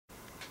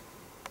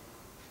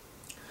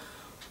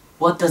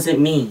What does it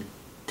mean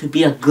to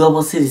be a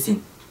global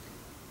citizen?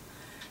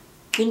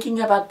 Thinking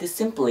about this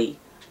simply,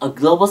 a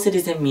global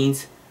citizen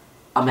means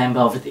a member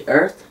of the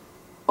earth,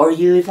 or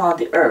you live on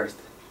the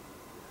earth.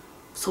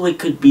 So it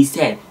could be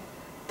said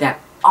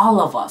that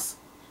all of us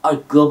are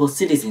global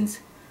citizens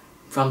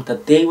from the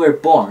day we're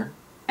born,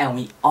 and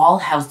we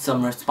all have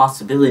some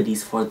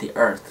responsibilities for the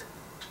earth.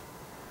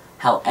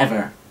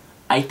 However,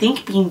 I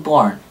think being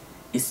born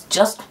is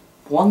just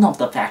one of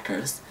the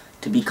factors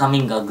to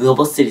becoming a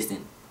global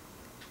citizen.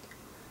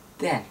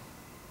 Then,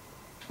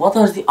 what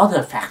are the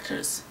other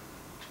factors?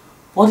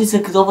 What is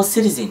a global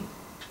citizen?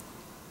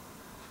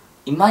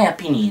 In my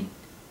opinion,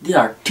 there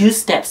are two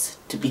steps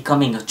to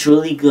becoming a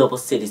truly global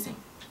citizen.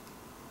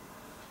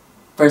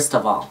 First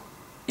of all,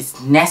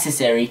 it's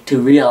necessary to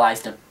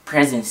realize the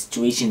present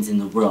situations in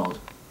the world.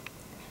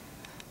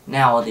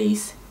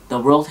 Nowadays, the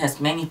world has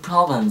many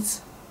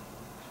problems.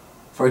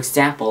 For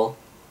example,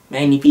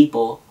 many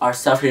people are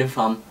suffering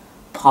from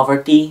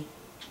poverty,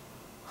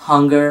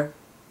 hunger,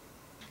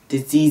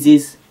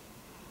 diseases,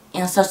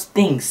 and such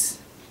things.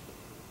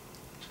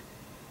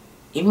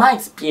 In my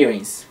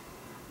experience,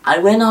 I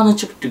went on a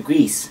trip to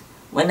Greece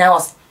when I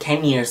was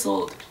 10 years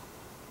old.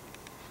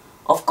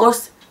 Of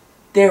course,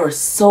 there were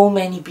so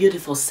many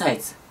beautiful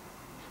sights,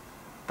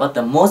 but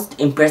the most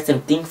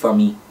impressive thing for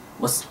me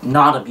was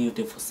not a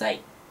beautiful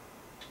sight.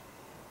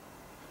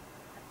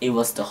 It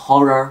was the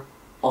horror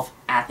of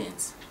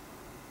Athens.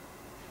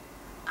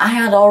 I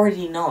had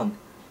already known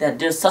that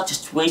there's such a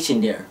situation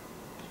there,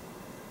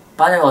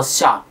 but I was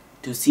shocked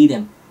to see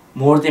them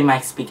more than my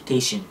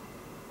expectation.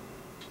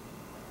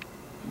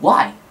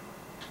 Why?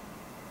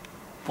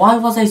 Why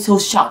was I so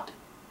shocked,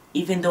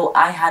 even though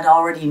I had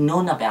already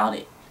known about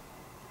it?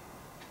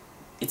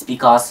 It's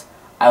because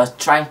I was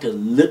trying to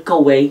look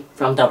away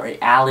from the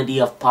reality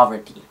of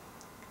poverty.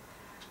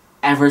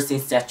 Ever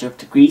since that trip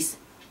to Greece,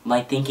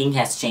 my thinking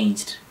has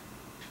changed.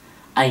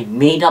 I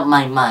made up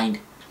my mind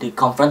to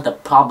confront the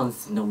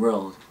problems in the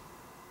world.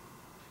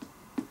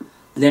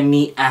 Let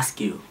me ask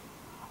you,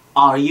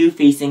 are you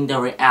facing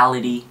the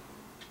reality?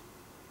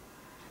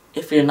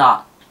 If you're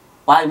not,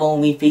 why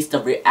won't we face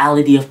the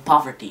reality of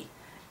poverty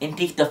and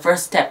take the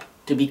first step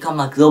to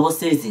become a global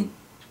citizen?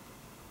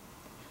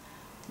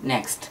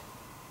 Next,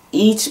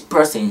 each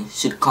person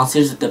should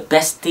consider the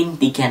best thing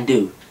they can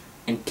do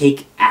and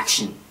take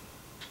action.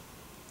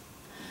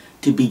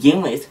 To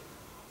begin with,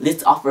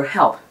 let's offer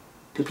help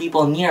to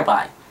people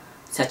nearby,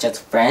 such as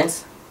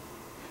friends,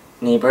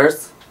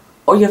 neighbors,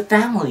 or your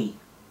family.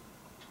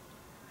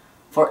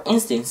 For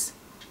instance,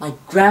 my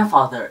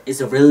grandfather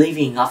is a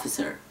relieving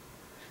officer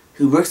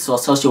who works for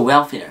social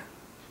welfare.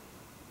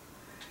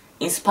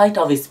 In spite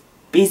of his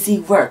busy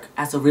work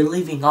as a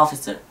relieving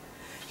officer,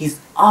 he's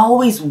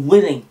always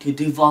willing to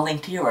do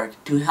volunteer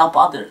work to help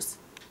others.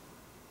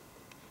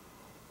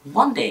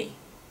 One day,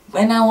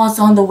 when I was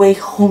on the way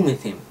home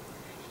with him,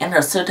 and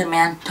a certain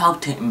man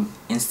talked to him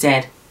and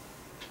said,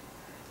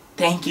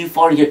 "Thank you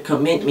for your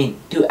commitment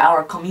to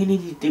our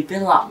community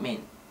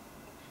development."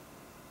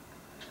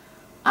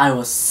 I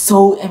was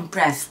so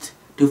impressed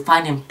to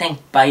find him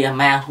thanked by a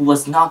man who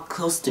was not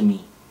close to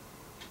me.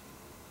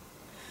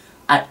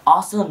 I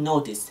also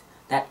noticed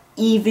that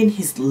even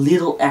his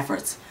little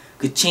efforts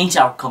could change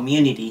our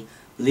community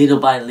little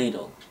by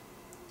little.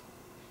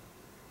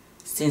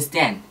 Since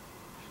then,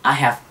 I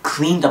have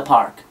cleaned the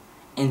park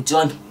and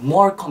joined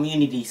more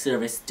community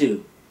service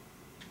too.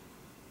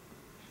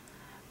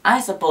 I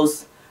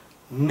suppose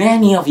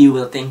many of you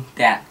will think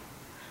that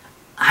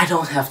I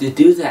don't have to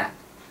do that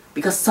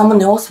because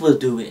someone else will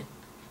do it.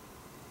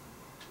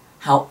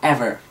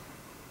 However,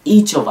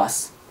 each of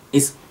us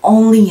is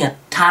only a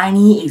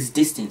tiny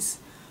existence,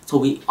 so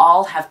we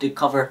all have to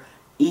cover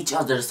each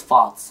other's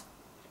faults.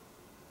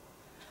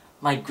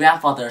 My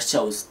grandfather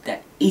shows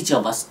that each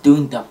of us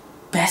doing the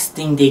best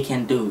thing they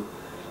can do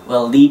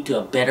will lead to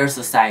a better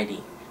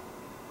society.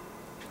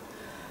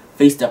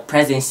 Face the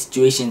present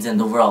situations in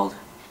the world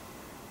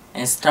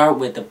and start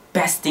with the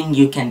best thing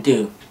you can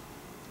do.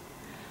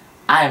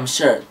 I am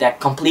sure that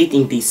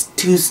completing these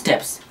two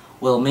steps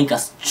will make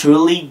us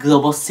truly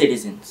global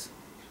citizens.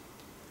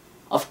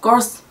 Of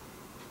course,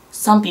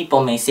 some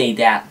people may say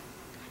that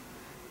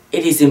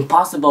it is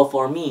impossible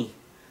for me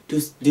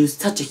to do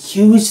such a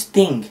huge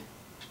thing.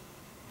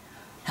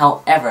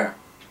 However,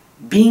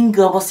 being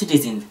global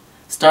citizens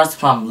starts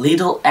from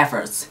little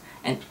efforts,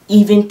 and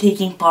even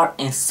taking part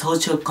in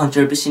social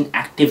contribution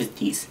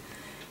activities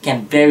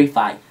can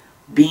verify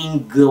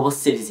being global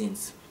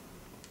citizens.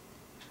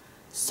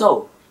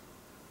 So,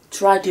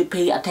 try to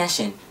pay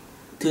attention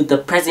to the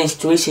present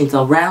situations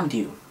around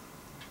you.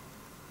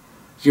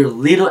 Your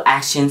little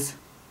actions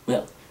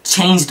will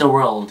change the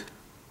world.